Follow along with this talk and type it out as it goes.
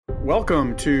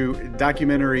Welcome to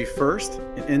Documentary First,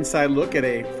 an inside look at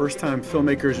a first-time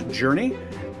filmmaker's journey.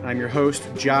 I'm your host,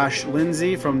 Josh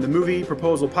Lindsay from the Movie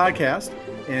Proposal Podcast,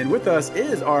 and with us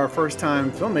is our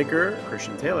first-time filmmaker,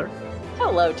 Christian Taylor.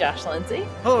 Hello, Josh Lindsay.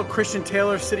 Hello, Christian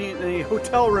Taylor, sitting in a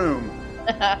hotel room.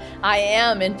 I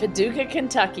am in Paducah,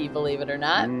 Kentucky, believe it or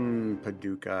not.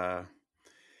 Paducah.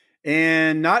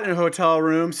 And not in a hotel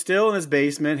room, still in his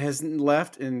basement, hasn't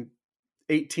left in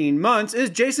 18 months, is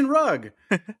Jason Rugg.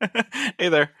 Hey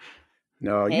there.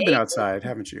 No, you've been outside,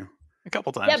 haven't you? A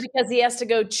couple times. Yeah, because he has to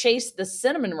go chase the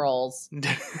cinnamon rolls.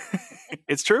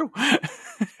 It's true. I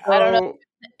don't know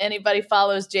if anybody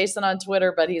follows Jason on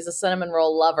Twitter, but he's a cinnamon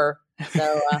roll lover.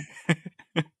 So,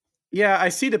 yeah, I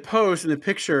see the posts and the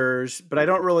pictures, but I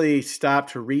don't really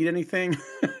stop to read anything.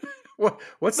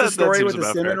 What's the story with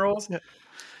the cinnamon rolls? Yeah.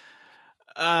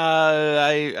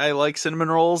 I like cinnamon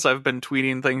rolls. I've been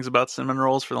tweeting things about cinnamon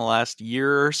rolls for the last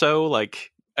year or so.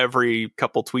 Like every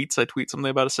couple tweets, I tweet something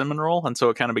about a cinnamon roll, and so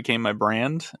it kind of became my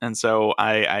brand. And so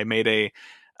I made a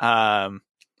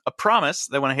promise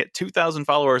that when I hit 2,000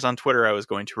 followers on Twitter, I was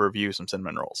going to review some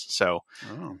cinnamon rolls. So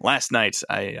last night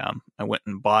I went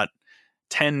and bought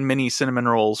 10 mini cinnamon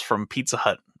rolls from Pizza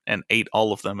Hut and ate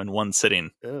all of them in one sitting.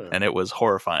 Ew. And it was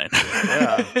horrifying.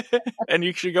 Yeah. And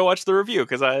you should go watch the review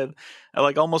because I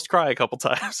like almost cry a couple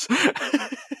times.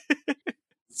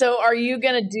 So are you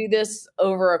going to do this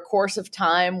over a course of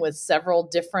time with several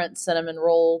different cinnamon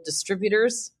roll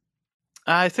distributors?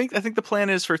 I think the plan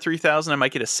is for 3,000. I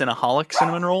might get a Cinnaholic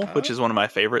cinnamon roll, which is one of my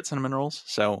favorite cinnamon rolls.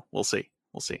 So we'll see.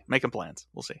 Making plans.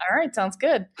 We'll see. All right. Sounds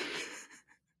good.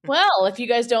 Well, if you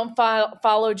guys don't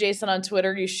follow Jason on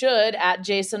Twitter, you should, at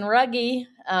Jason Ruggy.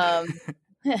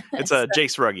 It's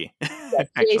Jace Ruggy. Yeah,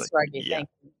 Jace Ruggy, yeah. Thank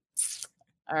you.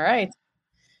 All right.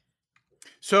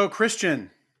 So,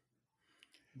 Christian.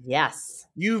 Yes.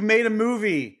 You've made a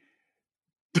movie.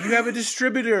 You have a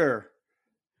distributor.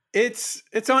 It's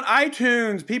on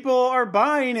iTunes. People are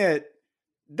buying it.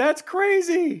 That's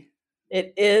crazy.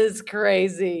 It is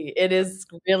crazy. It is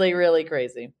really, really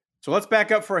crazy. So let's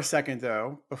back up for a second,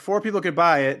 though. Before people could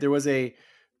buy it, there was a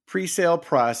pre-sale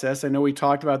process. I know we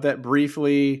talked about that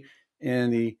briefly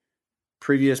in the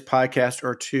previous podcast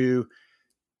or two.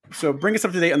 So bring us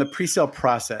up to date on the pre-sale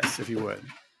process, if you would.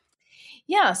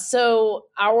 Yeah. So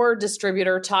our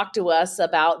distributor talked to us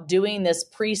about doing this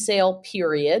pre-sale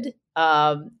period.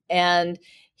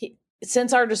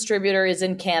 Since our distributor is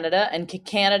in Canada and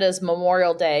Canada's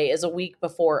Memorial Day is a week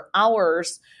before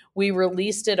ours, we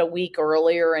released it a week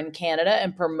earlier in Canada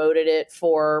and promoted it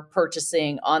for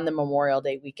purchasing on the Memorial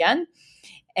Day weekend.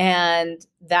 And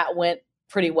that went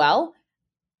pretty well.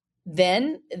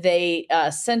 Then they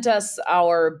sent us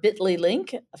our Bitly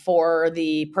link for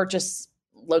the purchase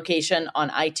location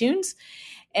on iTunes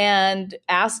and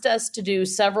asked us to do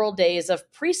several days of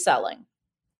pre-selling.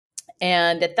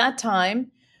 And at that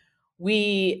time,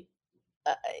 it's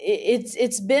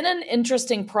been an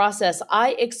interesting process.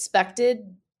 I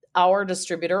expected our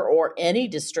distributor or any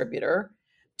distributor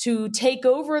to take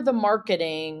over the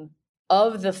marketing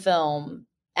of the film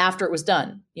after it was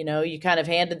done. You know, you kind of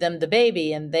handed them the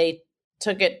baby and they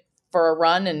took it for a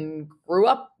run and grew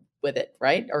up with it,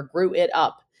 right? Or grew it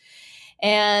up.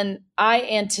 And I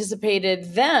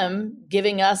anticipated them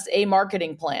giving us a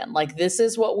marketing plan. Like, this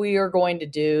is what we are going to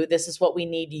do. This is what we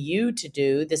need you to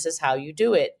do. This is how you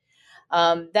do it.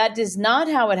 That is not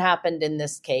how it happened in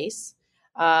this case.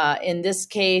 In this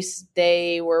case,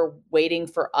 they were waiting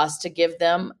for us to give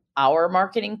them our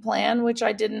marketing plan, which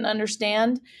I didn't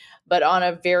understand. But on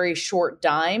a very short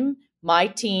dime, my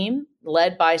team,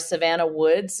 led by Savannah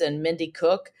Woods and Mindy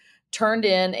Cook, turned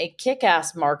in a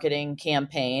kick-ass marketing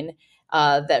campaign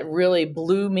that really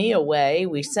blew me away.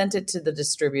 We sent it to the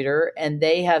distributor, and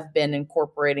they have been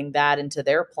incorporating that into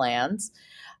their plans.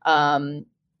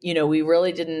 We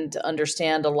really didn't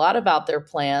understand a lot about their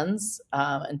plans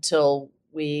until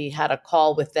we had a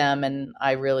call with them, and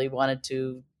I really wanted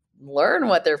to learn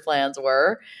what their plans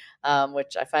were,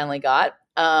 which I finally got.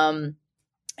 And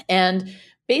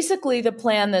basically, the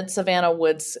plan that Savannah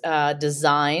Woods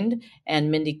designed and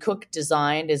Mindy Cook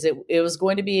designed is it was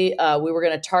going to be, we were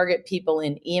going to target people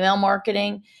in email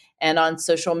marketing and on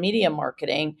social media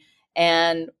marketing.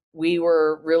 And we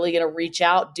were really going to reach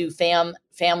out, do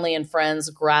family and friends,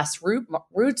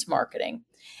 grassroots marketing.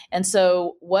 And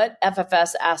so what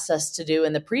FFS asked us to do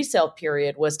in the pre-sale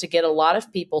period was to get a lot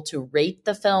of people to rate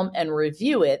the film and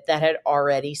review it that had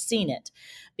already seen it,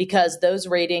 because those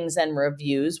ratings and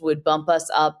reviews would bump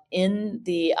us up in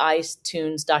the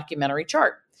iTunes documentary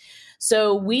chart.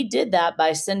 So we did that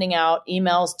by sending out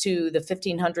emails to the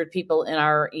 1,500 people in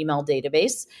our email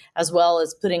database, as well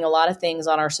as putting a lot of things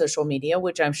on our social media,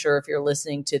 which I'm sure if you're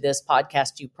listening to this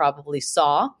podcast, you probably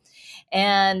saw.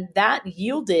 And that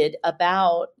yielded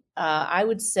about, I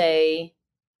would say,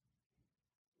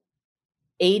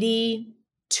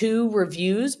 82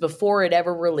 reviews before it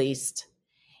ever released.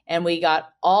 And we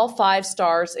got all 5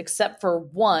 stars except for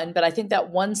one, but I think that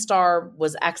 1 star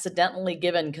was accidentally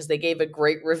given because they gave a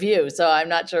great review. So I'm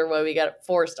not sure why we got a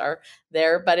 4-star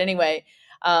there. But anyway,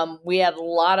 we had a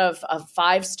lot of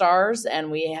 5 stars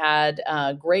and we had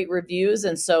great reviews.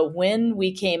 And so when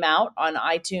we came out on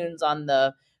iTunes on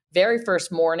the very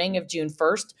first morning of June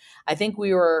 1st, I think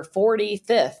we were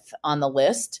 45th on the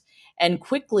list, and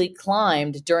quickly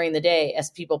climbed during the day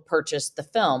as people purchased the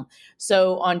film.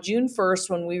 So on June 1st,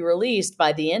 when we released,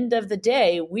 by the end of the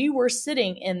day, we were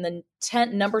sitting in the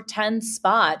number 10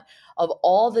 spot of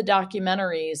all the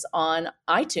documentaries on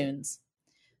iTunes.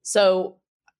 So,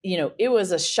 it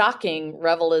was a shocking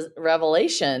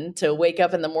revelation to wake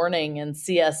up in the morning and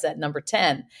see us at number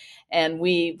 10. And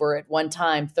we were at one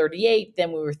time 38,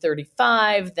 then we were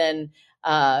 35, then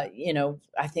I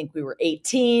think we were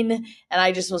 18, and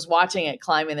I just was watching it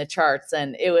climbing the charts.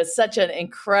 And it was such an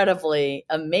incredibly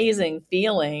amazing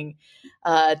feeling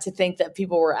to think that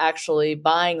people were actually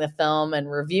buying the film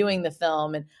and reviewing the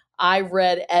film. And I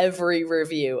read every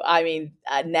review. I mean,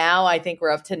 now I think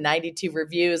we're up to 92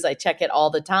 reviews. I check it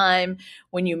all the time.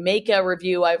 When you make a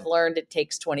review, I've learned it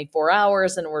takes 24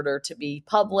 hours in order to be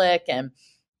public. And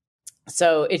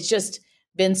so it's just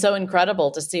been so incredible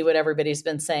to see what everybody's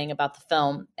been saying about the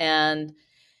film. And,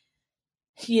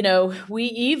 we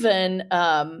even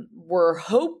were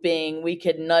hoping we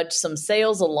could nudge some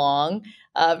sales along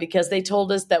because they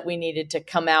told us that we needed to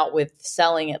come out with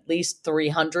selling at least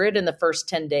 300 in the first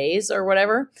 10 days or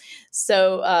whatever.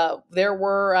 So there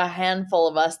were a handful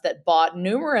of us that bought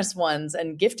numerous ones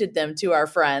and gifted them to our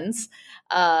friends.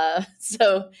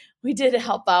 So we did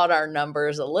help out our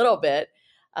numbers a little bit.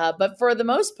 But for the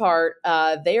most part,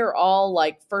 they are all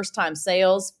like first-time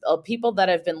sales. People that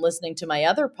have been listening to my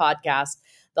other podcast,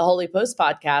 the Holy Post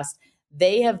podcast,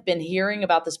 they have been hearing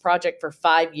about this project for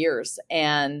 5 years.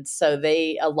 And so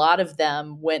a lot of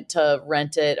them went to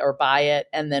rent it or buy it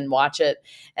and then watch it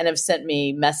and have sent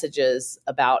me messages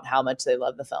about how much they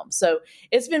love the film. So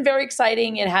it's been very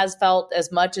exciting. It has felt,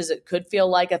 as much as it could feel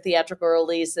like a theatrical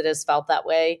release, it has felt that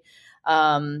way.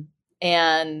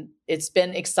 And it's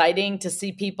been exciting to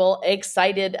see people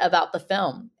excited about the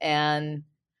film. And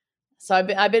so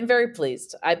I've been very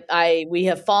pleased. We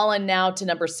have fallen now to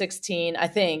number 16, I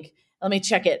think. Let me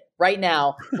check it right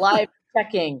now. Live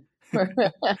checking. So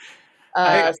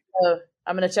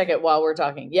I'm going to check it while we're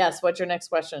talking. Yes. What's your next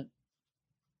question?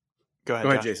 Go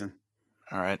ahead, Jason.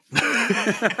 All right.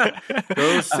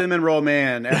 Go cinnamon roll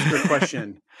man. Ask your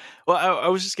question. Well, I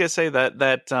was just going to say that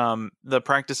the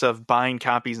practice of buying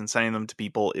copies and sending them to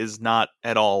people is not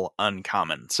at all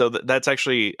uncommon. So that's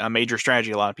actually a major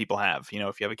strategy a lot of people have. If you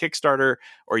have a Kickstarter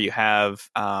or you have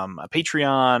a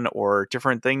Patreon or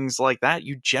different things like that,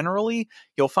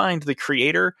 you'll find the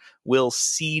creator will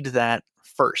seed that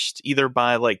first, either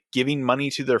by like giving money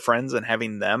to their friends and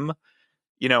having them,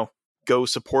 go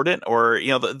support it, or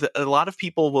a lot of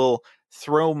people will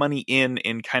throw money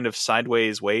in kind of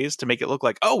sideways ways to make it look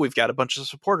like, oh, we've got a bunch of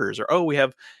supporters, or oh, we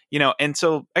have, and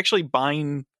so actually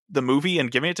buying the movie and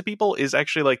giving it to people is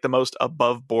actually like the most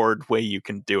above board way you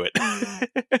can do it.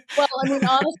 Well, I mean,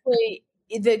 honestly,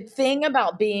 the thing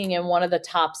about being in one of the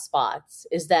top spots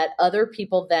is that other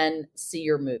people then see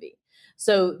your movie.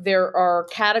 So there are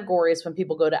categories when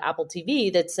people go to Apple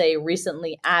TV that say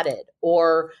recently added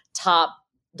or top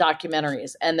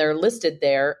documentaries, and they're listed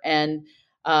there. And,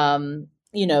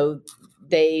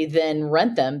 they then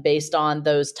rent them based on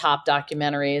those top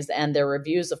documentaries and their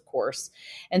reviews, of course.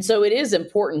 And so it is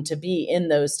important to be in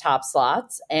those top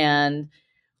slots. And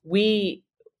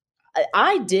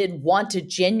I did want to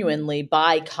genuinely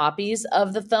buy copies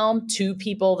of the film to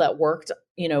people that worked,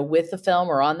 with the film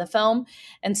or on the film.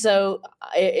 And so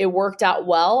it worked out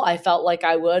well. I felt like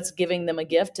I was giving them a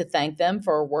gift to thank them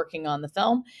for working on the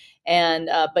film. And,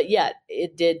 but yet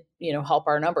it did, help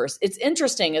our numbers. It's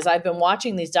interesting, as I've been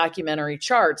watching these documentary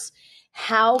charts,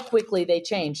 how quickly they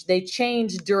change. They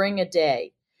change during a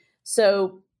day.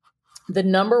 So the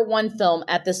number one film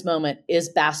at this moment is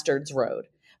Bastards Road.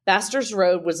 Bastards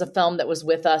Road was a film that was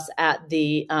with us at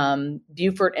the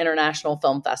Beaufort International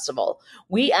Film Festival.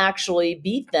 We actually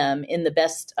beat them in the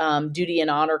Best Duty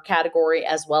and Honor category,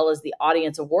 as well as the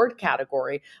Audience Award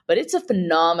category. But it's a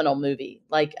phenomenal movie.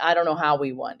 Like, I don't know how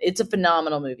we won. It's a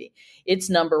phenomenal movie. It's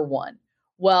number one.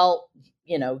 Well,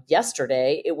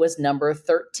 yesterday it was number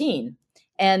 13.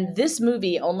 And this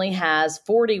movie only has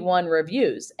 41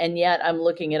 reviews. And yet I'm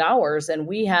looking at ours and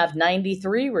we have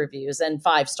 93 reviews and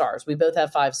 5 stars. We both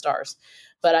have 5 stars.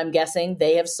 But I'm guessing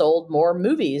they have sold more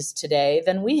movies today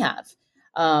than we have.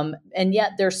 And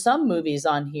yet there's some movies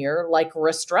on here like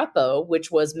Restrepo, which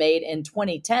was made in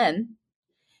 2010.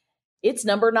 It's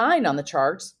number 9 on the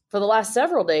charts. For the last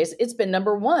several days, it's been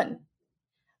number 1.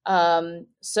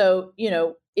 So,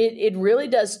 it really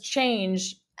does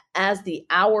change as the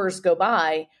hours go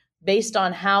by based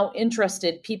on how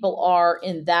interested people are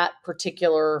in that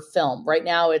particular film. Right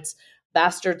now, it's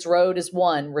Bastards Road is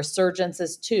 1, Resurgence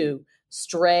is 2,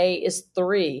 Stray is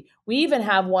 3. We even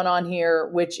have one on here,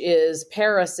 which is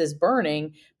Paris is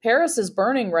Burning. Paris is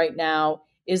Burning right now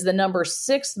is the number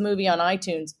 6th movie on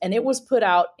iTunes, and it was put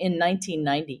out in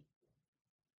 1990.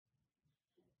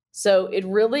 So it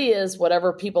really is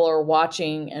whatever people are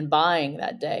watching and buying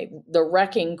that day. The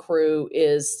Wrecking Crew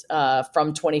is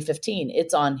from 2015.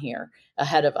 It's on here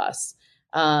ahead of us.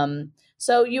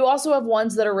 So you also have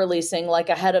ones that are releasing, like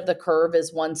Ahead of the Curve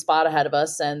is one spot ahead of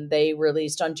us, and they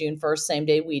released on June 1st, same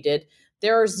day we did.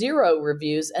 There are 0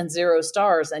 reviews and 0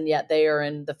 stars, and yet they are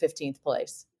in the 15th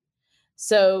place.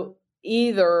 So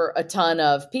either a ton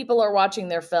of people are watching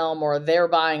their film or they're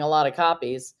buying a lot of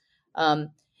copies. And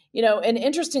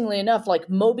interestingly enough, like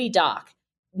Moby Doc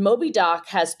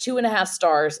has 2.5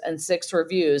 stars and 6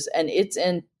 reviews, and it's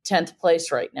in 10th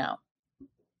place right now.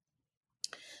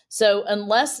 So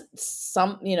unless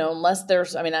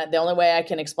there's, the only way I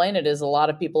can explain it is a lot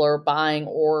of people are buying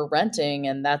or renting,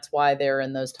 and that's why they're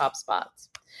in those top spots.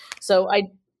 So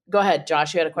go ahead,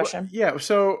 Josh, you had a question? Well, yeah.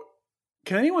 So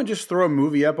can anyone just throw a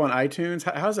movie up on iTunes?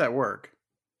 How does that work?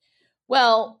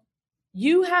 Well,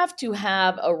 you have to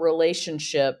have a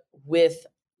relationship with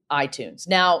iTunes.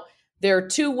 Now, there are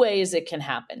 2 ways it can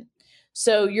happen.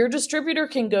 So your distributor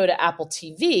can go to Apple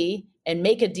TV and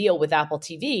make a deal with Apple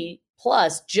TV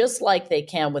Plus, just like they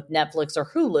can with Netflix or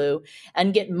Hulu,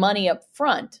 and get money up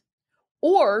front.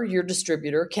 Or your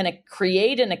distributor can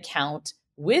create an account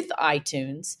with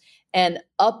iTunes and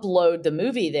upload the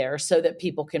movie there so that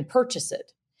people can purchase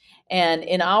it. And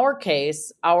in our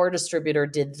case, our distributor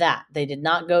did that. They did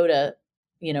not go to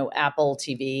Apple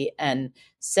TV and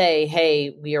say, hey,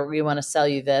 we want to sell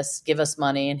you this, give us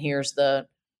money, and here's the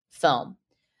film.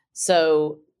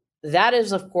 So that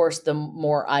is, of course, the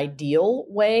more ideal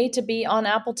way to be on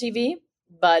Apple TV.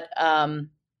 But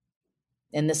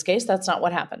in this case, that's not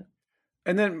what happened.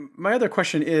 And then my other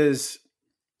question is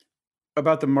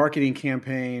about the marketing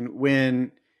campaign.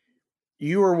 When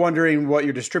you were wondering what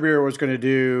your distributor was going to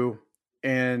do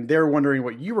and they're wondering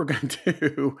what you were going to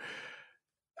do,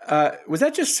 was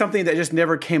that just something that just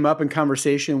never came up in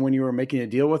conversation when you were making a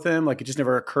deal with them? Like it just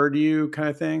never occurred to you kind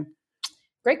of thing?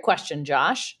 Great question,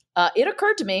 Josh. It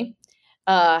occurred to me.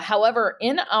 However,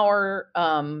 in our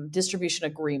distribution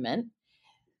agreement,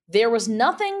 there was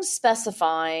nothing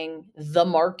specifying the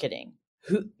marketing,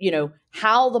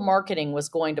 how the marketing was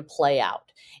going to play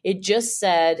out. It just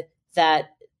said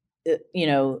that,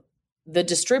 the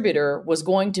distributor was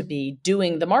going to be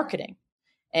doing the marketing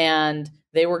and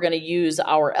they were going to use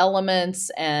our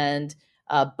elements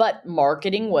but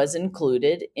marketing was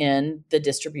included in the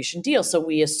distribution deal. So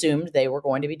we assumed they were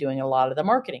going to be doing a lot of the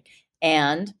marketing,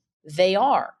 and they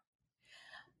are.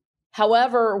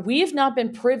 However, we have not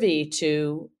been privy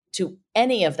to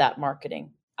any of that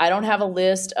marketing. I don't have a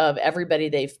list of everybody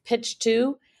they've pitched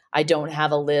to. I don't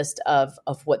have a list of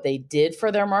what they did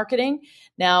for their marketing.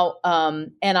 Now,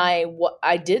 and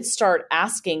I did start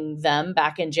asking them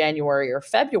back in January or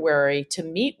February to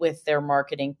meet with their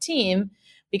marketing team,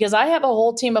 because I have a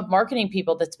whole team of marketing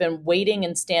people that's been waiting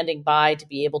and standing by to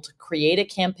be able to create a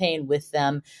campaign with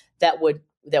them that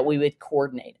we would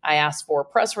coordinate. I asked for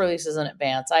press releases in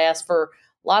advance. I asked for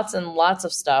lots and lots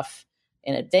of stuff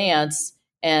in advance,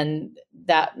 and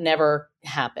that never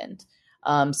happened.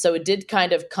 So it did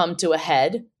kind of come to a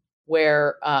head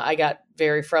where I got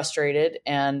very frustrated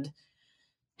and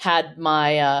had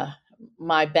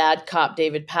my bad cop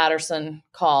David Patterson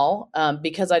call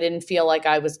because I didn't feel like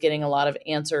I was getting a lot of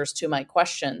answers to my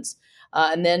questions.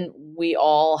 And then we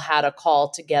all had a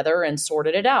call together and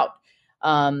sorted it out.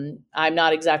 I'm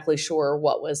not exactly sure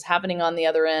what was happening on the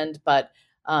other end, but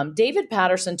David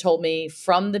Patterson told me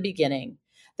from the beginning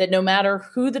that no matter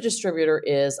who the distributor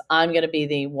is, I'm going to be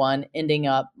the one ending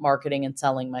up marketing and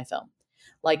selling my film.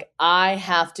 Like I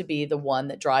have to be the one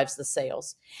that drives the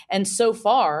sales. And so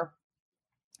far,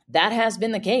 that has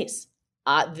been the case.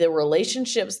 The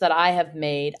relationships that I have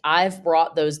made, I've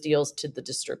brought those deals to the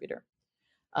distributor.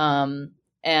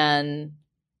 And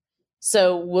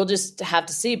So we'll just have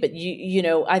to see. But you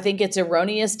know, I think it's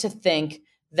erroneous to think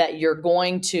that you're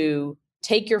going to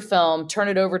take your film, turn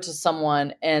it over to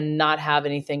someone, and not have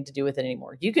anything to do with it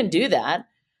anymore. You can do that,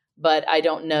 but I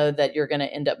don't know that you're going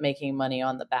to end up making money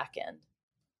on the back end.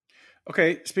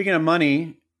 Okay, speaking of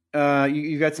money,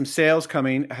 you got some sales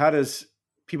coming. How does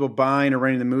people buying or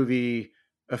renting the movie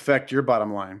affect your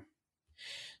bottom line?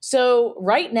 So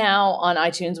right now on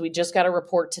iTunes, we just got a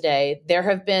report today. There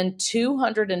have been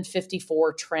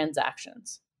 254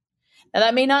 transactions. Now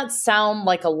that may not sound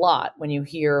like a lot when you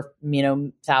hear, you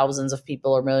know, thousands of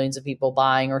people or millions of people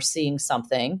buying or seeing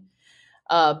something.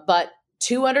 But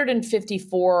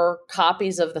 254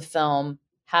 copies of the film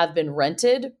have been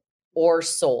rented or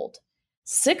sold.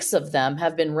 6 of them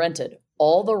have been rented.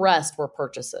 All the rest were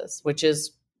purchases, which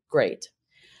is great.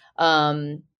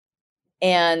 And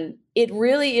it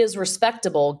really is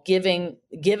respectable given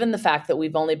the fact that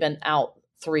we've only been out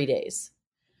 3 days.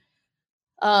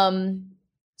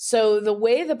 So the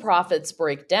way the profits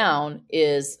break down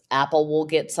is Apple will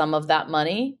get some of that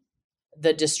money.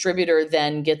 The distributor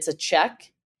then gets a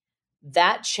check.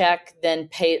 That check then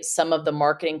some of the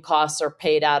marketing costs are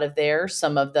paid out of there.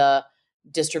 Some of the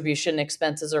distribution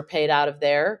expenses are paid out of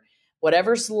there.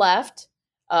 Whatever's left,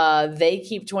 they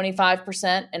keep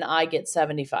 25% and I get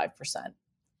 75%.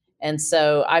 And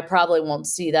so I probably won't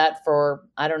see that for,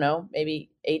 I don't know,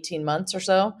 maybe 18 months or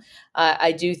so.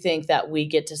 I do think that we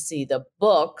get to see the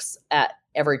books at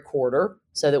every quarter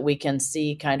so that we can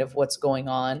see kind of what's going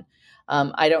on.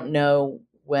 I don't know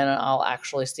when I'll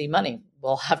actually see money.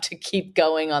 We'll have to keep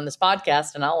going on this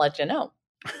podcast and I'll let you know.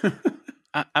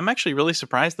 I'm actually really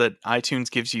surprised that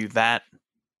iTunes gives you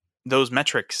those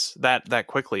metrics that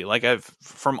quickly. Like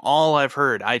from all I've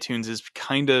heard, iTunes is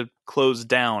kind of closed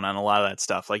down on a lot of that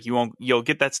stuff. Like you'll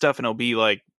get that stuff and it'll be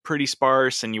like pretty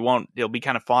sparse and it'll be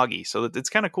kind of foggy. So it's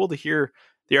kind of cool to hear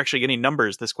that you're actually getting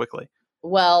numbers this quickly.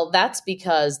 Well, that's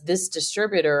because this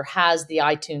distributor has the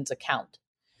iTunes account.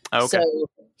 Okay. So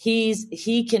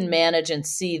he can manage and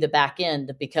see the back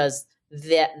end because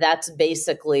that's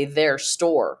basically their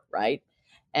store, right?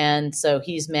 And so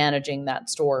he's managing that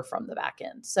store from the back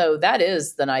end. So that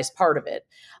is the nice part of it.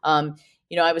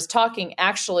 You know, I was talking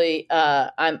actually,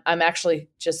 I'm actually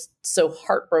just so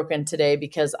heartbroken today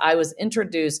because I was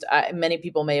introduced, many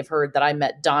people may have heard that I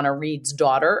met Donna Reed's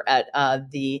daughter at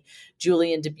the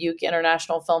Julian Dubuque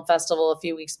International Film Festival a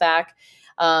few weeks back.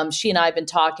 She and I have been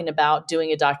talking about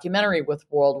doing a documentary with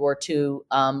World War II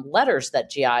letters that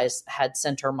GIs had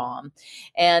sent her mom.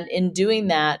 And in doing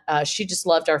that, she just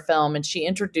loved our film and she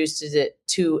introduced it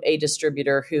to a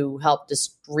distributor who helped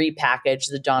us repackage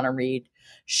the Donna Reed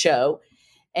show.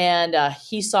 And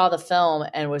he saw the film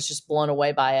and was just blown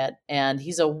away by it. And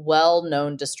he's a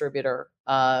well-known distributor,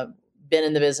 been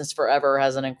in the business forever,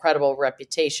 has an incredible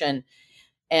reputation,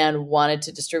 and wanted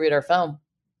to distribute our film.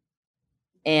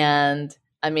 And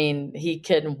I mean, he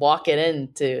could walk it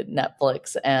into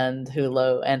Netflix and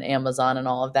Hulu and Amazon and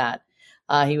all of that.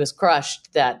 He was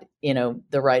crushed that, you know,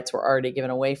 the rights were already given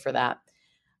away for that.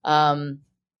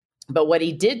 But what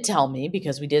he did tell me,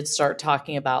 because we did start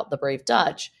talking about The Brave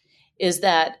Dutch, is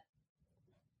that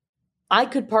I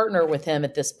could partner with him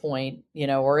at this point, you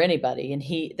know, or anybody, and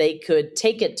they could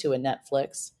take it to a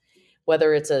Netflix,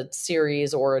 whether it's a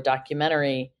series or a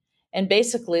documentary. And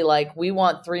basically, like, we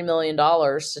want $3 million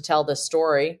to tell this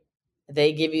story.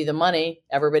 They give you the money.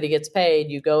 Everybody gets paid.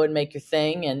 You go and make your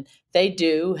thing. And they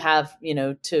do have, you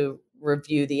know, to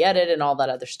review the edit and all that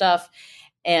other stuff.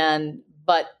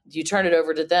 But you turn it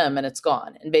over to them and it's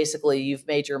gone. And basically, you've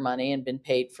made your money and been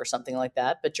paid for something like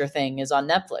that. But your thing is on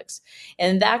Netflix.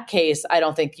 In that case, I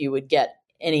don't think you would get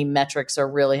any metrics or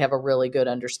really have a really good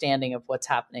understanding of what's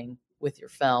happening with your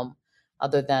film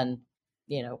other than,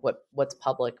 you know, what's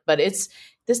public. But this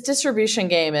distribution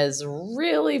game is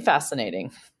really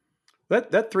fascinating.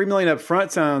 That $3 million up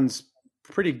front sounds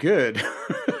pretty good.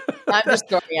 I'm just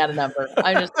throwing out a number.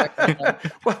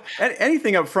 Well,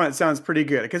 anything up front sounds pretty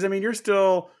good because, I mean,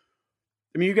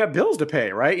 you got bills to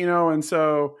pay, right? You know, and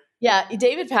so. Yeah,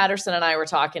 David Patterson and I were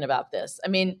talking about this. I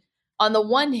mean, on the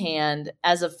one hand,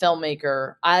 as a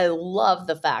filmmaker, I love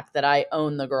the fact that I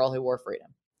own The Girl Who Wore Freedom.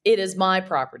 It is my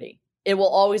property. It will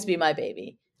always be my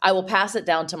baby. I will pass it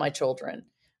down to my children.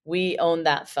 We own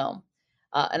that film.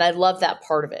 And I love that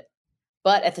part of it.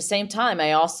 But at the same time,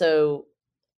 I also,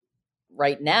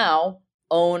 right now,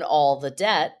 own all the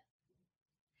debt.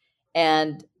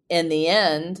 And in the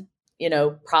end, you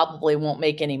know, probably won't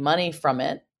make any money from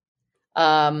it.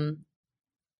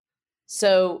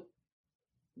 So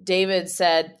David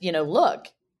said, you know, look,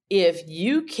 if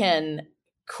you can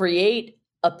create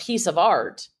a piece of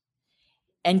art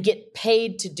and get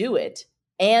paid to do it,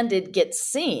 and it gets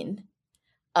seen,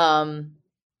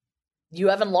 you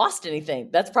haven't lost anything.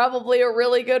 That's probably a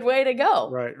really good way to go.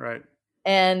 Right.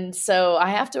 And so I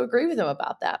have to agree with him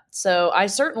about that. So I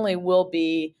certainly will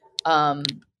be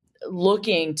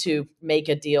looking to make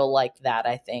a deal like that,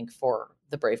 I think, for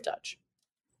The Brave Dutch.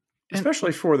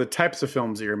 Especially for the types of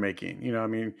films that you're making. I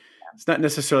mean, it's not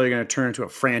necessarily going to turn into a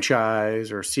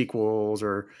franchise or sequels,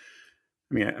 or,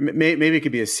 I mean, maybe it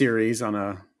could be a series on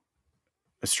a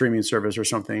streaming service or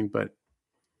something, but.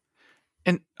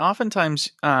 And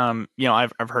oftentimes,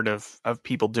 I've heard of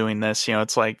people doing this.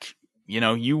 It's like,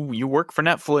 you work for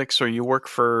Netflix or you work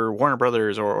for Warner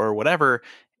Brothers or whatever,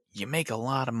 you make a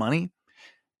lot of money.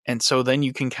 And so then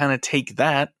you can kind of take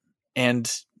that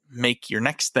and make your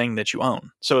next thing that you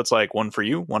own. So it's like one for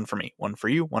you, one for me, one for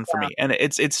you, one for me. And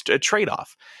it's a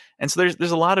trade-off. And so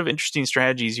there's a lot of interesting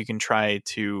strategies you can try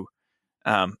to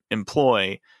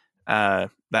employ that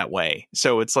way.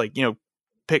 So it's like,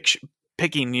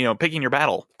 picking your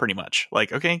battle pretty much.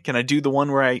 Like, okay, can I do the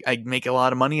one where I make a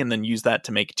lot of money and then use that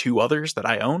to make two others that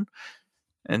I own?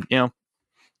 And,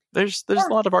 there's a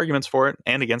lot of arguments for it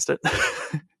and against it.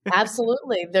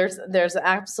 Absolutely. There's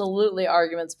absolutely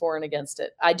arguments for and against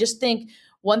it. I just think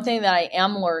one thing that I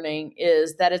am learning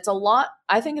is that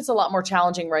I think it's a lot more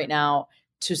challenging right now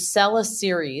to sell a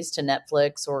series to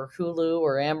Netflix or Hulu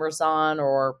or Amazon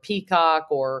or Peacock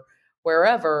or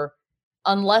wherever,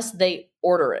 unless they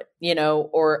order it,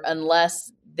 or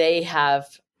unless they have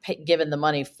given the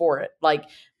money for it. Like,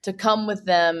 to come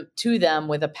to them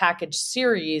with a package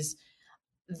series,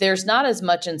 there's not as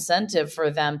much incentive for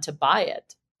them to buy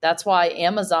it. That's why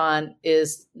Amazon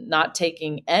is not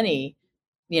taking any,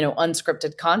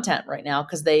 unscripted content right now,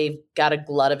 because they've got a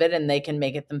glut of it and they can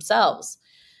make it themselves.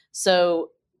 So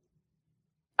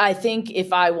I think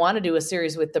if I want to do a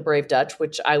series with The Brave Dutch,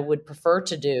 which I would prefer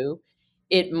to do,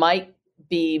 it might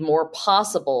be more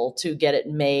possible to get it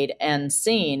made and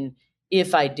seen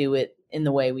if I do it in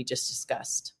the way we just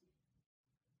discussed.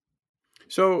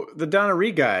 So the Donna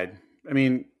Reed guide, I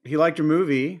mean, he liked your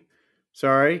movie.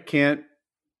 Sorry, can't,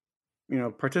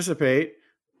 participate,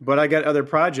 but I got other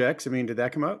projects. I mean, did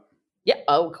that come up? Yeah,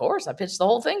 of course. I pitched the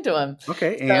whole thing to him.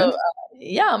 Okay. And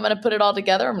I'm going to put it all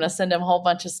together. I'm going to send him a whole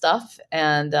bunch of stuff,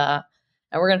 and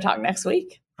we're going to talk next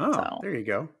week. Oh, so, there you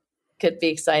go. Could be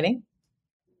exciting.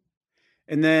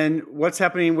 And then what's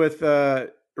happening with,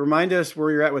 remind us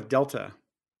where you're at with Delta.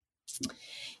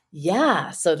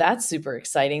 Yeah, so that's super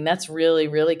exciting. That's really,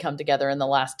 really come together in the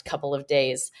last couple of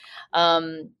days.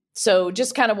 So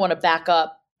just kind of want to back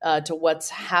up to what's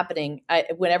happening.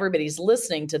 When everybody's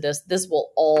listening to this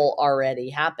will all already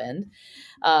happen.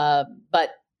 But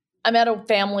I'm at a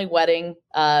family wedding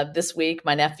this week.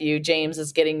 My nephew, James,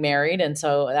 is getting married. And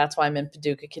so that's why I'm in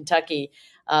Paducah, Kentucky.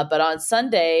 But on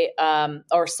Sunday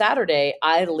or Saturday,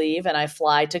 I leave and I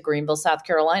fly to Greenville, South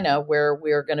Carolina, where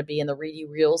we're going to be in the Reedy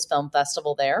Reels Film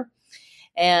Festival there.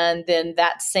 And then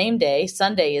that same day,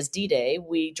 Sunday is D-Day,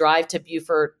 we drive to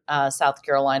Beaufort, South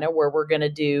Carolina, where we're going to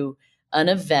do an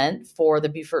event for the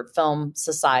Beaufort Film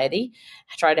Society,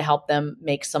 try to help them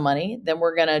make some money. Then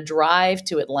we're going to drive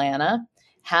to Atlanta,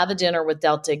 have a dinner with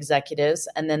Delta executives.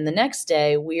 And then the next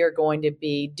day, we are going to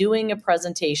be doing a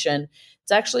presentation.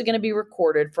 It's actually going to be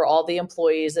recorded for all the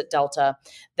employees at Delta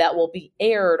that will be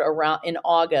aired around in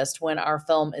August, when our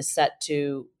film is set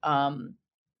to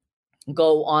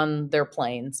go on their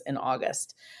planes in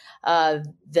August.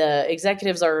 The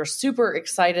executives are super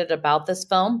excited about this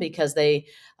film because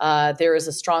there is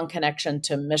a strong connection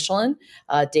to Michelin.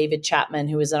 David Chapman,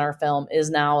 who is in our film, is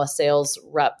now a sales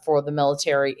rep for the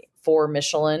military for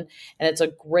Michelin. And it's a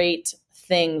great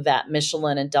thing that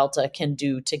Michelin and Delta can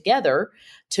do together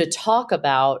to talk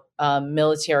about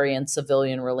military and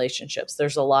civilian relationships.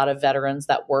 There's a lot of veterans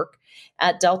that work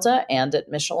at Delta and at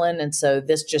Michelin. And so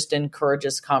this just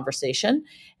encourages conversation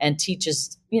and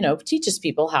teaches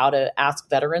people how to ask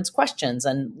veterans questions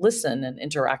and listen and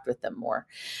interact with them more.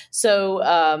 So,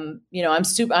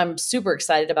 I'm super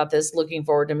excited about this, looking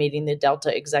forward to meeting the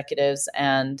Delta executives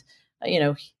and,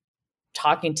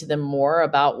 talking to them more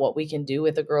about what we can do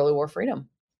with A Girl Who Wore Freedom.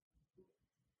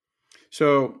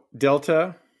 So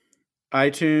Delta,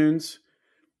 iTunes,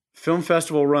 film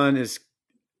festival run it's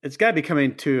got to be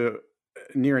coming to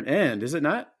near an end, is it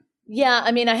not? Yeah,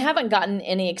 I mean, I haven't gotten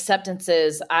any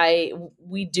acceptances.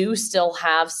 We do still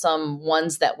have some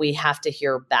ones that we have to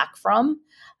hear back from.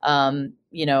 I'm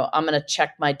going to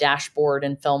check my dashboard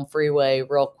in Film Freeway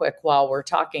real quick while we're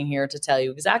talking here to tell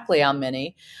you exactly how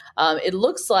many. It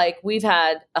looks like we've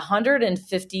had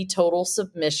 150 total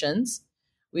submissions.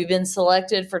 We've been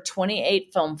selected for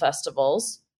 28 film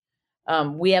festivals.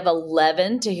 We have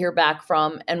 11 to hear back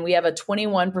from, and we have a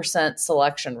 21%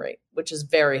 selection rate, which is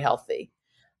very healthy.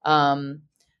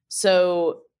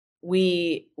 So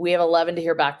we have 11 to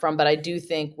hear back from, but I do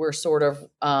think we're sort of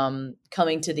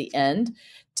coming to the end.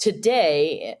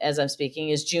 Today, as I'm speaking,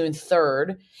 is June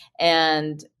 3rd,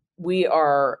 and we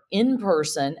are in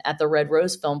person at the Red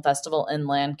Rose Film Festival in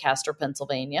Lancaster,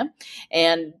 Pennsylvania.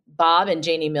 And Bob and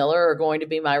Janie Miller are going to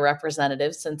be my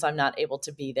representatives since I'm not able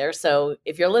to be there. So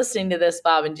if you're listening to this,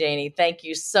 Bob and Janie, thank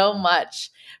you so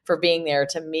much for being there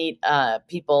to meet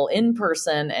people in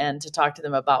person and to talk to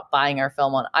them about buying our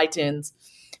film on iTunes.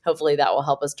 Hopefully that will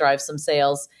help us drive some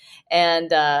sales.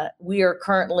 And we are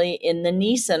currently in the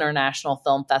Nice International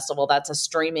Film Festival. That's a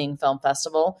streaming film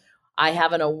festival. I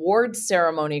have an awards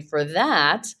ceremony for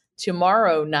that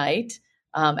tomorrow night.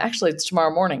 Actually, it's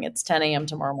tomorrow morning. It's 10 a.m.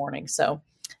 tomorrow morning. So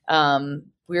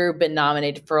we've been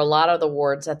nominated for a lot of the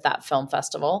awards at that film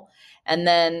festival. And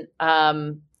then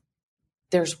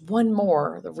there's one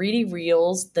more, the Reedy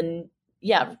Reels.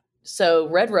 So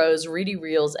Red Rose, Reedy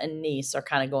Reels, and Nice are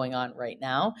kind of going on right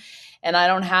now. And I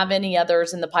don't have any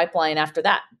others in the pipeline after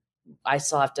that. I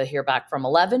still have to hear back from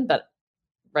 11, but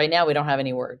right now we don't have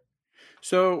any word.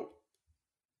 So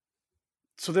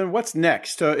then what's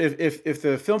next? So if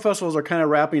the film festivals are kind of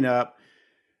wrapping up,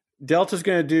 Delta's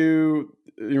going to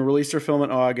release their film in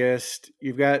August.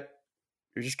 You're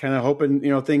just kind of hoping,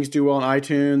 things do well on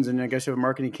iTunes, and I guess you have a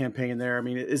marketing campaign there. I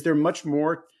mean, is there much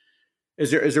more? Is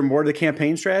there more to the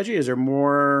campaign strategy? Is there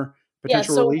more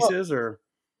potential releases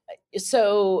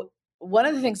So one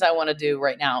of the things I want to do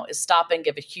right now is stop and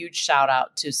give a huge shout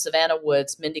out to Savannah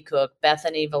Woods, Mindy Cook,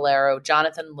 Bethany Valero,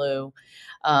 Jonathan Liu.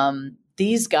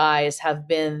 These guys have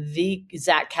been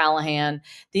Zach Callahan.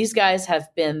 These guys have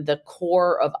been the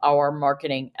core of our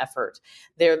marketing effort.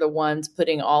 They're the ones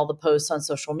putting all the posts on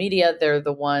social media. They're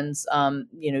the ones,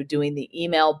 doing the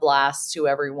email blasts to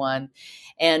everyone.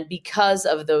 And because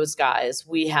of those guys,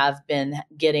 we have been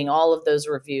getting all of those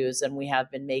reviews and we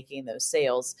have been making those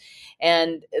sales.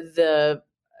 And the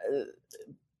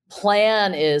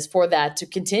plan is for that to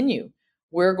continue.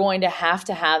 We're going to have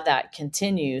that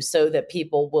continue so that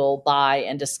people will buy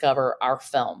and discover our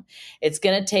film. It's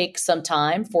going to take some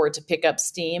time for it to pick up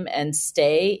steam and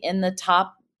stay in the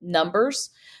top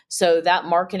numbers. So that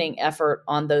marketing effort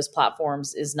on those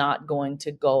platforms is not going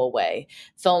to go away.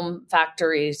 Film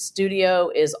Factory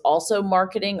Studio is also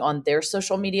marketing on their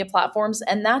social media platforms,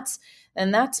 and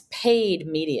that's paid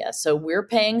media. So we're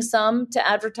paying some to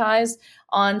advertise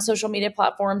on social media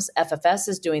platforms. FFS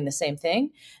is doing the same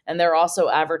thing, and they're also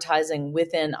advertising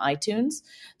within iTunes.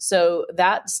 So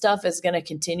that stuff is going to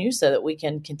continue so that we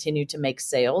can continue to make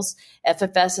sales.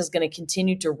 FFS is going to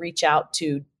continue to reach out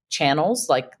to channels.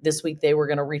 Like this week, they were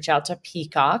going to reach out to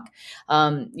Peacock,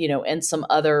 and some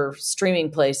other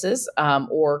streaming places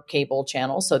or cable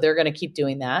channels. So they're going to keep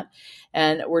doing that.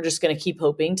 And we're just going to keep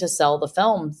hoping to sell the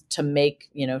film to make,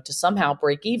 to somehow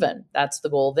break even. That's the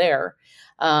goal there.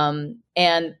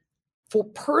 And for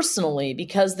personally,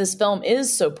 because this film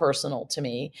is so personal to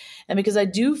me, and because I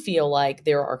do feel like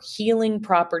there are healing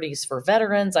properties for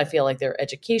veterans, I feel like there are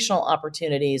educational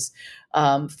opportunities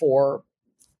for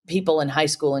people in high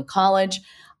school and college,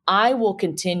 I will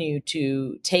continue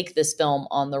to take this film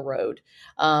on the road.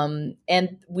 And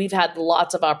we've had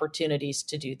lots of opportunities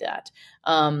to do that.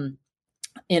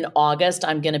 In August,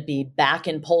 I'm going to be back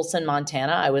in Polson,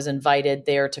 Montana. I was invited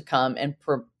there to come and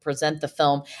present the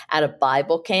film at a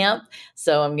Bible camp.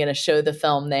 So I'm going to show the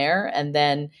film there. And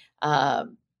then, I've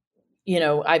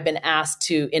been asked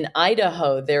in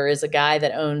Idaho, there is a guy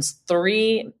that owns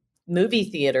 3 movie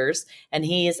theaters, and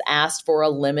he has asked for a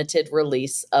limited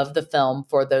release of the film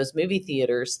for those movie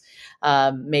theaters,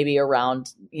 maybe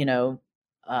around,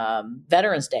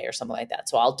 Veterans Day or something like that.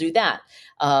 So I'll do that.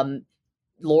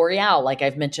 L'Oreal, like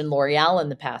I've mentioned L'Oreal in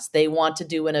the past, they want to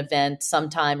do an event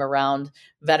sometime around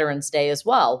Veterans Day as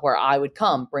well, where I would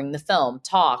come, bring the film,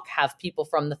 talk, have people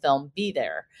from the film be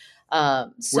there.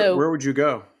 So where would you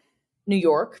go? New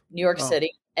York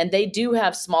City. And they do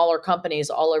have smaller companies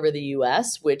all over the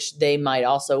US, which they might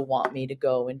also want me to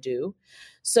go and do.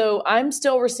 So I'm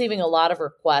still receiving a lot of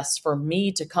requests for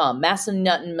me to come.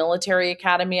 Massanutten Military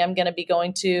Academy, I'm going to be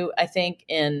going to, I think,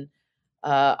 in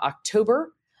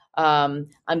October. I'm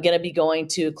going to be going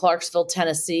to Clarksville,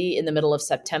 Tennessee in the middle of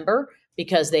September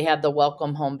because they have the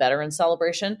Welcome Home Veteran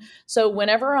Celebration. So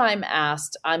whenever I'm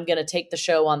asked, I'm going to take the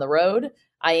show on the road.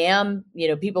 I am,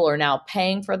 people are now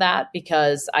paying for that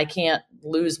because I can't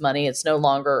lose money. It's no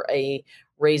longer a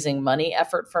raising money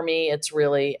effort for me. It's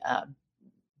really,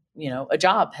 a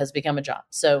job has become a job.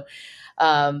 So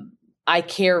I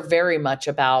care very much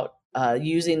about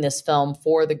using this film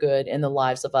for the good in the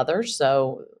lives of others.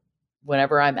 So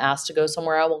whenever I'm asked to go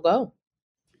somewhere, I will go.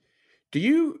 Do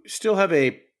you still have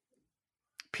a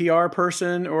PR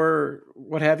person or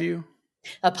what have you?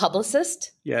 A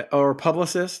publicist? Yeah, or a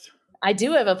publicist? I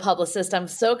do have a publicist. I'm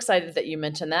so excited that you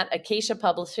mentioned that. Acacia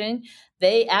Publishing.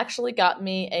 They actually got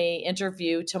me a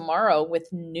interview tomorrow with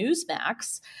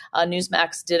Newsmax.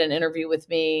 Newsmax did an interview with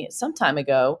me some time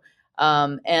ago.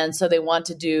 And so they want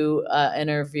to do an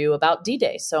interview about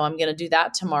D-Day. So I'm going to do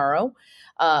that tomorrow.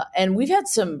 And we've had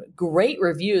some great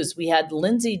reviews. We had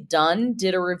Lindsay Dunn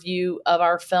did a review of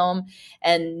our film,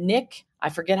 and Nick, I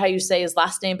forget how you say his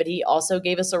last name, but he also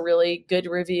gave us a really good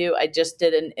review. I just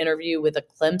did an interview with a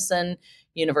Clemson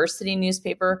University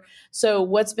newspaper. So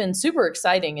what's been super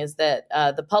exciting is that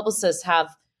the publicists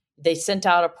they sent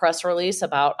out a press release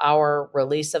about our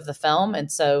release of the film.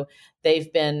 And so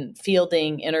they've been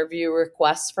fielding interview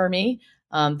requests for me.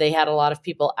 They had a lot of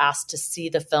people ask to see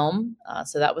the film.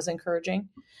 So that was encouraging.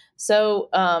 So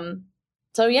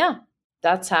yeah,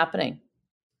 that's happening.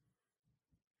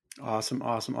 Awesome.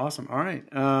 All right.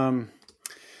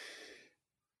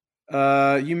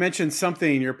 You mentioned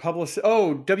something, your publicist.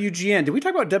 Oh, WGN. Did we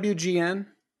talk about WGN?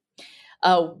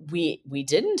 We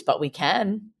didn't, but we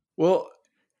can. Well,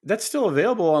 that's still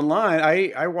available online.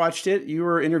 I watched it. You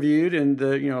were interviewed in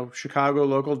the, Chicago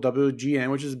local WGN,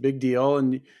 which is a big deal.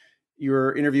 And you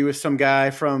were interviewed with some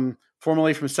guy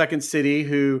formerly from Second City,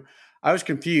 who I was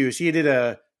confused. He did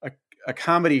a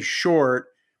comedy short.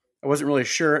 I wasn't really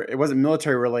sure. It wasn't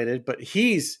military related, but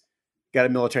he's got a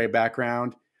military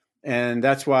background. And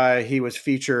that's why he was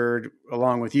featured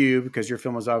along with you, because your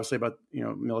film was obviously about,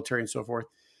 military and so forth.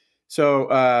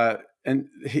 So, and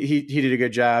he did a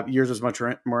good job. Yours was much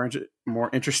more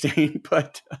interesting,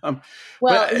 but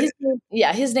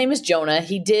his name is Jonah.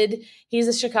 He's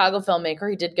a Chicago filmmaker.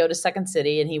 He did go to Second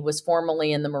City, and he was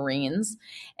formerly in the Marines.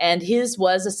 And his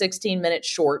was a 16-minute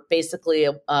short, basically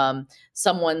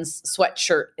someone's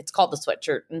sweatshirt. It's called The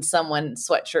Sweatshirt, and someone's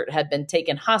sweatshirt had been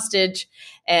taken hostage,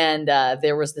 and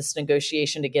there was this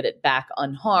negotiation to get it back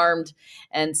unharmed.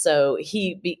 And so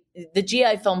the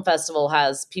GI Film Festival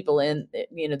has people in,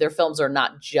 their films are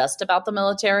not just about the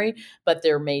military, but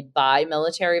they're made by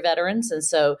military veterans. And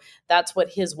so that's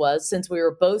what his was. Since we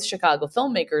were both Chicago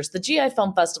filmmakers, the GI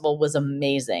Film Festival was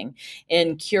amazing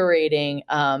in curating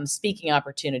speaking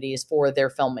opportunities for their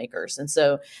filmmakers. And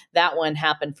so that one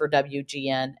happened for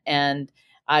WGN. And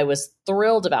I was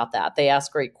thrilled about that. They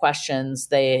asked great questions.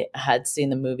 They had seen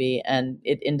the movie, and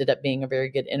it ended up being a very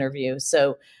good interview.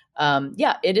 So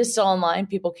it is still online.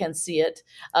 People can see it.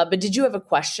 But did you have a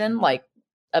question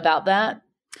about that?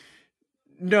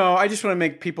 No, I just want to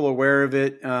make people aware of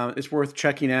it. It's worth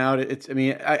checking out.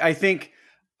 I think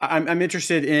I'm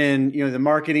interested in, the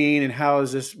marketing and how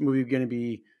is this movie going to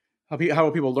be, how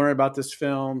will people learn about this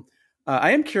film?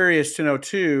 I am curious to know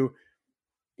too,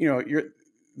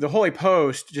 the Holy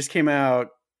Post just came out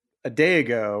a day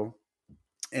ago,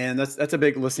 and that's a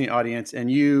big listening audience. And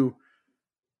you,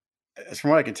 from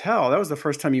what I can tell, that was the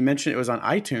first time you mentioned it was on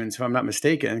iTunes, if I'm not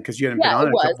mistaken, because you hadn't been on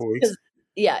it a couple of weeks.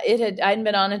 Yeah, I hadn't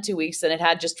been on in 2 weeks, and it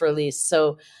had just released.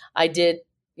 So I did,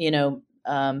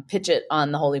 pitch it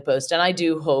on the Holy Post, and I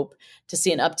do hope to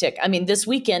see an uptick. I mean, this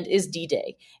weekend is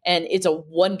D-Day, and it's a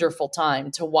wonderful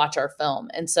time to watch our film.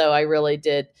 And so I really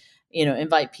did,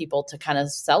 invite people to kind of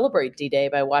celebrate D-Day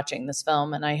by watching this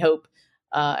film, and I hope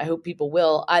people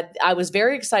will. I was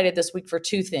very excited this week for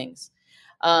two things.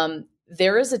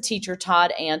 There is a teacher,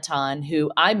 Todd Anton,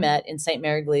 who I met in St.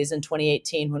 Mary Glaze in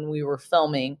 2018 when we were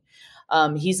filming.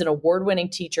 He's an award-winning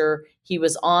teacher. He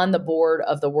was on the board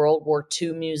of the World War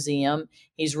II Museum.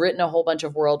 He's written a whole bunch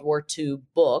of World War II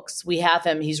books. We have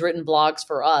him. He's written blogs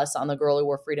for us on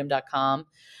thegirlwhoworefreedom.com.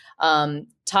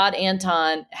 Todd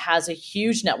Anton has a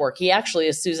huge network. He actually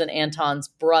is Susan Anton's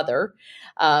brother,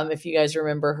 if you guys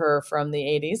remember her from the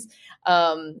 80s.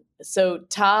 So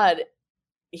Todd,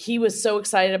 he was so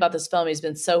excited about this film. He's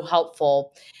been so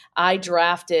helpful. I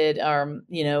drafted, an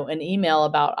email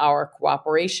about our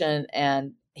cooperation,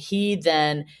 and he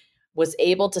then was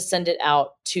able to send it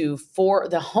out to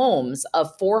the homes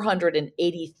of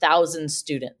 480,000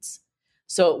 students.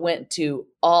 So it went to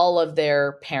all of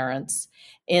their parents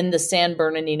in the San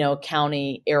Bernardino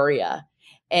County area.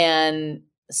 And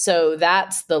so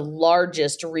that's the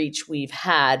largest reach we've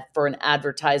had for an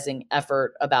advertising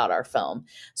effort about our film.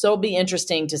 So it'll be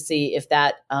interesting to see if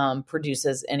that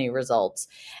produces any results.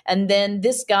 And then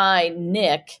this guy,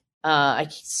 Nick, I'm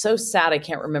so sad I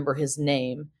can't remember his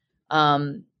name.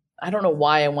 I don't know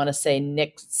why I want to say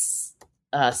Nick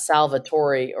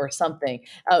Salvatore or something.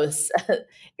 Oh,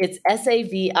 it's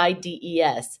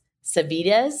Savides,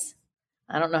 Savides.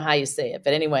 I don't know how you say it,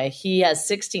 but anyway, he has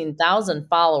 16,000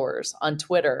 followers on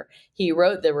Twitter. He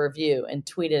wrote the review and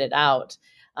tweeted it out.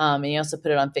 And he also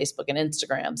put it on Facebook and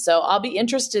Instagram. So I'll be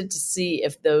interested to see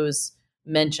if those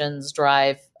mentions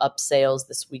drive up sales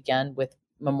this weekend with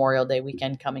Memorial Day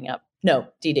weekend coming up. No,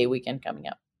 D-Day weekend coming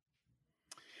up.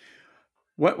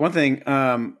 One thing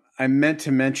I meant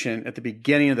to mention at the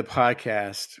beginning of the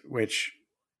podcast, which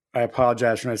I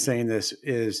apologize for not saying this,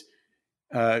 is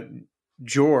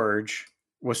George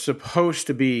was supposed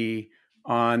to be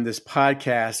on this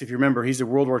podcast. If you remember, he's a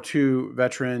World War II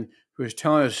veteran who was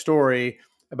telling a story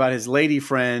about his lady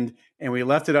friend, and we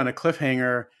left it on a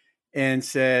cliffhanger and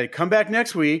said, come back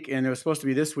next week. And it was supposed to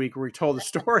be this week where we told the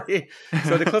story.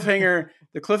 So the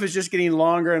cliff is just getting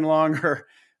longer and longer.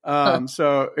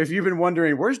 So if you've been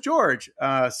wondering, where's George?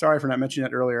 Sorry for not mentioning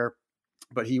that earlier,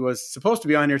 but he was supposed to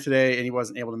be on here today and he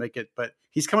wasn't able to make it, but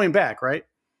he's coming back, right?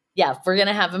 Yeah, we're going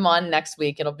to have him on next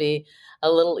week. It'll be a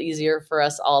little easier for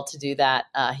us all to do that.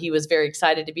 He was very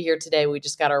excited to be here today. We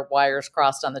just got our wires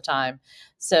crossed on the time.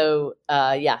 So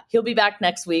he'll be back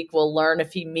next week. We'll learn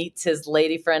if he meets his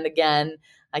lady friend again.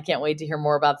 I can't wait to hear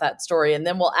more about that story. And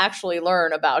then we'll actually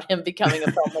learn about him becoming a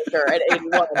filmmaker at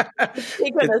 81. It's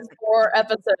taken us 4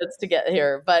 episodes to get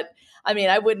here. But I mean,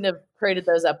 I wouldn't have created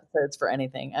those episodes for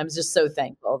anything. I'm just so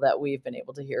thankful that we've been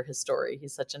able to hear his story.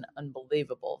 He's such an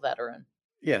unbelievable veteran.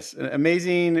 Yes, an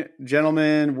amazing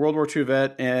gentleman, World War II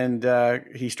vet, and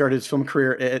he started his film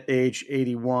career at age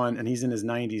 81, and he's in his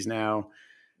 90s now.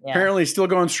 Yeah. Apparently still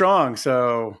going strong,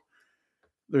 so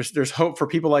there's hope for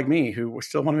people like me who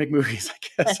still want to make movies,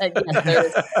 I guess. Yes,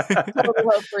 there's total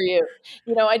hope for you.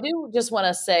 You know, I do just want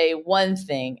to say one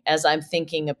thing as I'm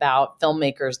thinking about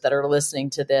filmmakers that are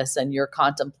listening to this and you're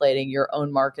contemplating your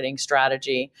own marketing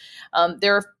strategy.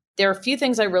 There are a few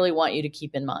things I really want you to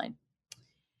keep in mind.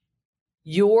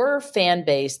 Your fan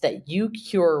base that you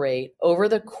curate over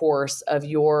the course of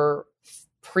your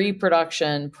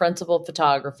pre-production, principal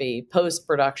photography,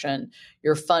 post-production,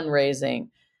 your fundraising,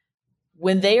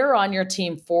 when they are on your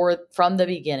team from the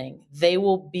beginning, they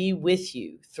will be with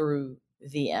you through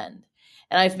the end.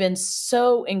 And I've been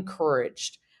so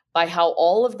encouraged by how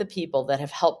all of the people that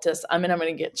have helped us, I'm going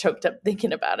to get choked up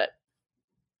thinking about it.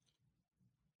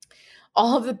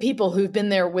 All of the people who've been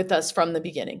there with us from the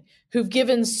beginning, who've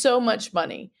given so much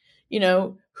money,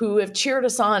 who have cheered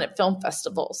us on at film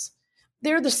festivals.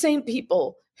 They're the same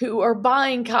people who are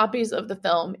buying copies of the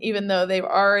film, even though they've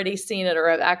already seen it or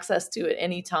have access to it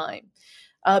anytime,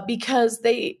 because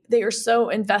they are so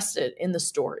invested in the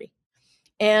story.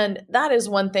 And that is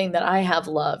one thing that I have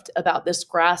loved about this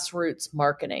grassroots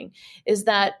marketing, is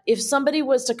that if somebody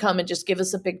was to come and just give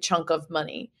us a big chunk of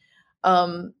money,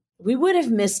 we would have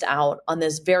missed out on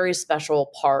this very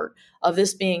special part of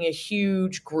this being a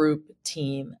huge group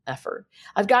team effort.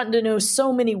 I've gotten to know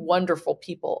so many wonderful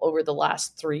people over the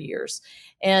last 3 years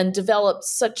and developed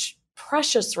such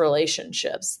precious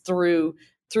relationships through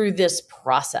this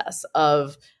process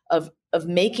of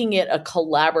making it a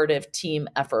collaborative team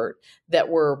effort, that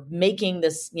we're making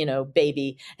this,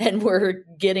 baby, and we're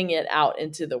getting it out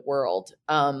into the world.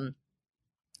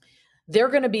 They're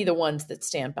going to be the ones that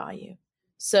stand by you.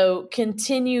 So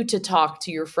continue to talk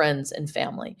to your friends and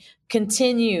family.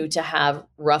 Continue to have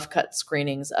rough cut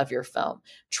screenings of your film.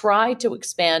 Try to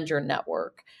expand your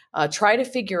network. Try to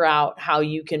figure out how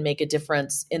you can make a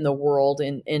difference in the world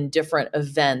in different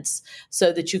events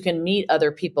so that you can meet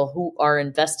other people who are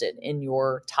invested in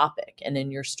your topic and in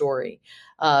your story,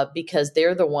 because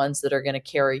they're the ones that are going to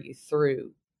carry you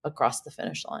through across the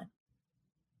finish line.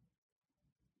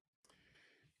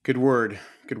 Good word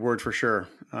for sure.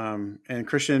 And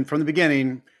Christian, from the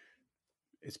beginning,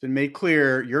 it's been made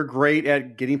clear you're great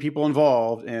at getting people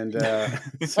involved, and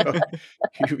so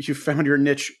you found your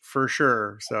niche for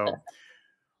sure. So,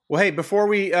 well, hey, before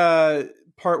we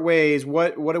part ways,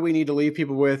 what do we need to leave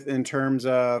people with in terms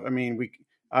of? I mean, we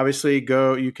obviously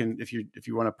go. You can if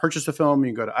you want to purchase a film,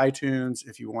 you can go to iTunes.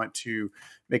 If you want to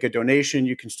make a donation,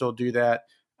 you can still do that.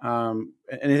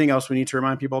 Anything else we need to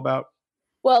remind people about?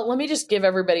 Well, let me just give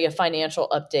everybody a financial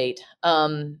update.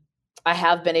 I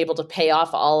have been able to pay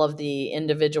off all of the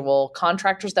individual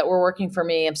contractors that were working for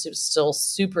me. I'm still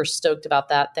super stoked about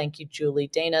that. Thank you, Julie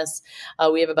Danis.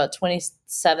 We have about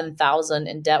 $27,000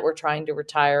 in debt we're trying to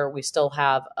retire. We still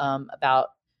have about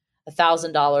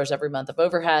 $1,000 every month of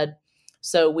overhead.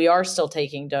 So we are still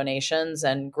taking donations,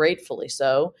 and gratefully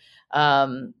so.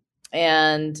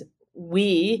 And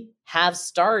we have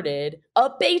started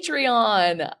a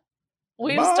Patreon.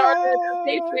 We've started a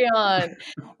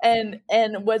Patreon.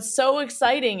 And what's so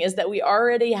exciting is that we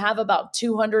already have about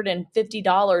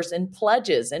 $250 in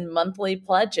pledges, in monthly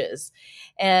pledges.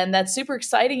 And that's super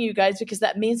exciting, you guys, because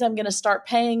that means I'm going to start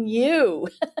paying you.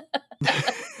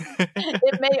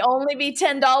 It may only be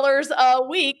 $10 a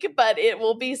week, but it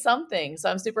will be something. So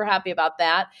I'm super happy about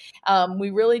that. We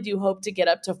really do hope to get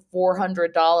up to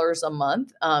 $400 a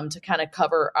month to kind of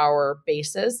cover our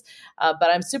bases. But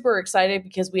I'm super excited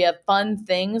because we have fun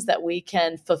things that we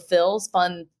can fulfill,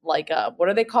 fun, like what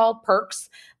are they called? Perks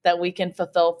that we can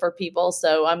fulfill for people.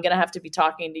 So I'm going to have to be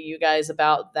talking to you guys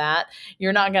about that.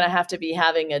 You're not going to have to be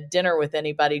having a dinner with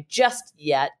anybody just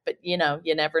yet, but you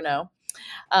never know.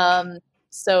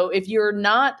 So if you're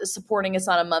not supporting us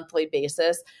on a monthly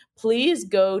basis, please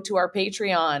go to our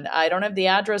Patreon. I don't have the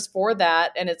address for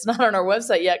that, and it's not on our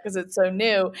website yet because it's so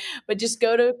new, but just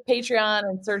go to Patreon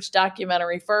and search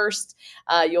Documentary First.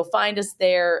 You'll find us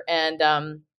there.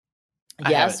 And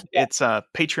yes, it's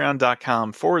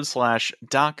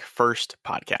patreon.com/Doc First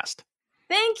Podcast.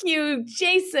 Thank you,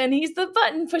 Jason. He's the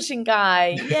button pushing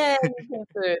guy. Yay.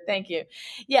 Thank you.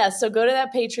 Yeah. So go to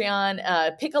that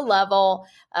Patreon, pick a level.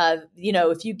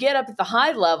 If you get up at the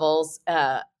high levels,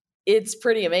 it's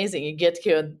pretty amazing. You get to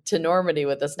go to Normandy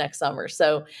with us next summer.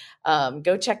 So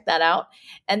go check that out.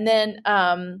 And then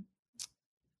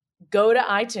go to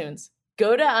iTunes.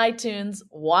 Go to iTunes,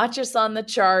 watch us on the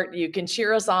chart. You can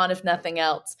cheer us on if nothing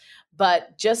else.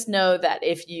 But just know that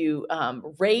if you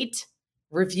rate,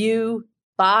 review,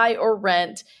 buy, or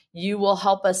rent, you will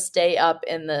help us stay up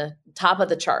in the top of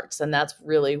the charts. And that's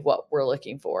really what we're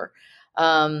looking for.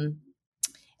 And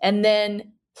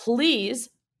then please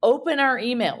open our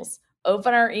emails.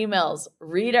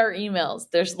 Read our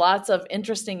emails. There's lots of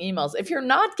interesting emails. If you're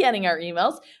not getting our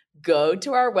emails, go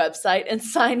to our website and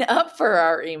sign up for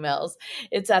our emails.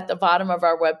 It's at the bottom of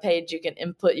our webpage. You can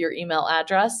input your email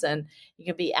address and you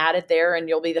can be added there, and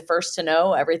you'll be the first to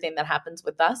know everything that happens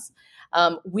with us.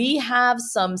 We have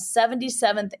some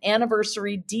 77th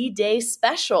anniversary D-Day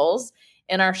specials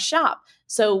in our shop.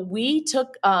 So we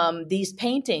took these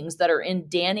paintings that are in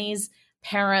Danny's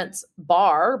parents'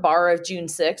 bar of June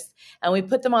 6th, and we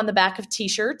put them on the back of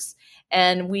t-shirts,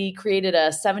 and we created a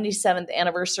 77th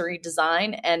anniversary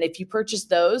design. And if you purchase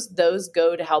those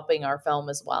go to helping our film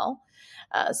as well.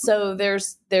 So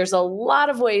there's a lot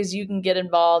of ways you can get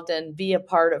involved and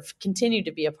continue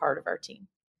to be a part of our team.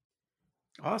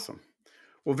 Awesome.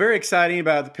 Well, very exciting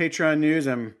about the Patreon news.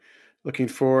 I'm looking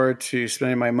forward to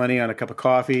spending my money on a cup of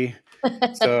coffee.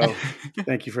 So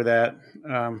thank you for that.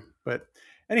 But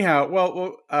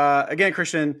anyhow, again,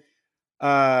 Christian,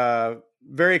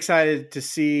 very excited to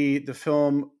see the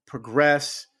film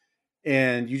progress.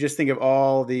 And you just think of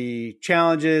all the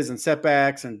challenges and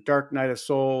setbacks and Dark Night of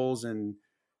Souls and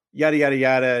yada, yada,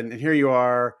 yada. And here you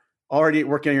are already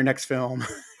working on your next film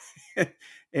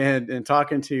and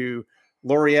talking to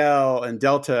L'Oreal and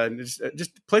Delta and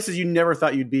just places you never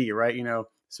thought you'd be, right? I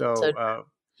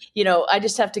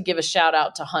just have to give a shout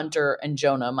out to Hunter and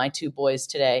Jonah, my two boys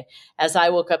today. As I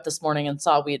woke up this morning and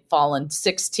saw we had fallen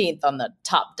 16th on the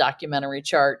top documentary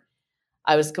chart,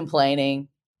 I was complaining.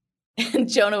 And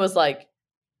Jonah was like,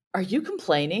 "Are you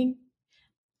complaining?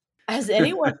 Has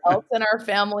anyone else in our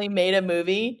family made a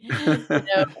movie?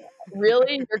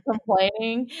 Really? You're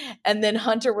complaining?" And then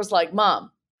Hunter was like, Mom,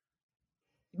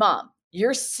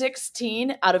 you're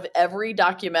 16 out of every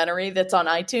documentary that's on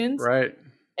iTunes. Right.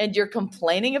 And you're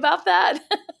complaining about that?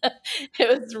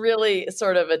 It was really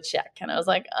sort of a check. And I was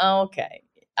like, oh, okay,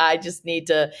 I just need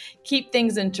to keep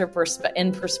things in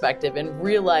perspective and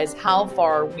realize how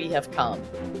far we have come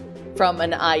from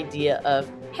an idea of,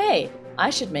 hey, I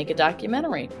should make a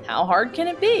documentary. How hard can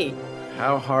it be?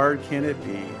 How hard can it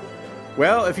be?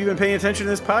 Well, if you've been paying attention to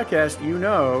this podcast, you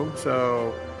know.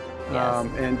 So, yes.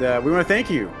 We want to thank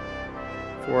you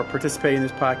for participating in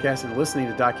this podcast and listening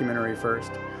to Documentary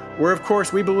First, where, of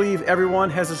course, we believe everyone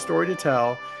has a story to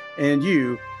tell, and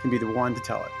you can be the one to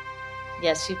tell it.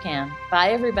 Yes, you can.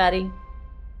 Bye, everybody.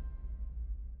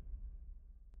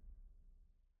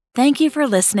 Thank you for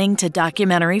listening to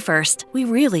Documentary First. We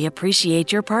really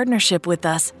appreciate your partnership with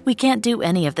us. We can't do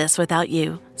any of this without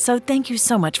you. So thank you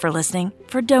so much for listening,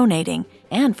 for donating,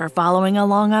 and for following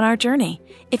along on our journey.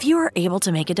 If you are able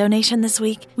to make a donation this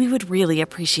week, we would really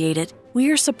appreciate it.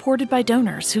 We are supported by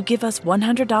donors who give us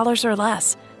 $100 or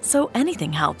less, so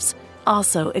anything helps.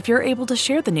 Also, if you're able to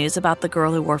share the news about the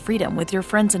Girl Who Wore Freedom with your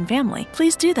friends and family,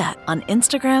 please do that on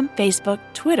Instagram, Facebook,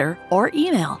 Twitter, or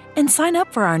email. And sign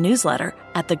up for our newsletter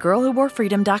at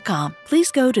thegirlwhoworefreedom.com.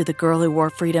 Please go to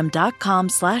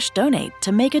thegirlwhoworefreedom.com/donate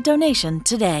to make a donation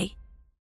today.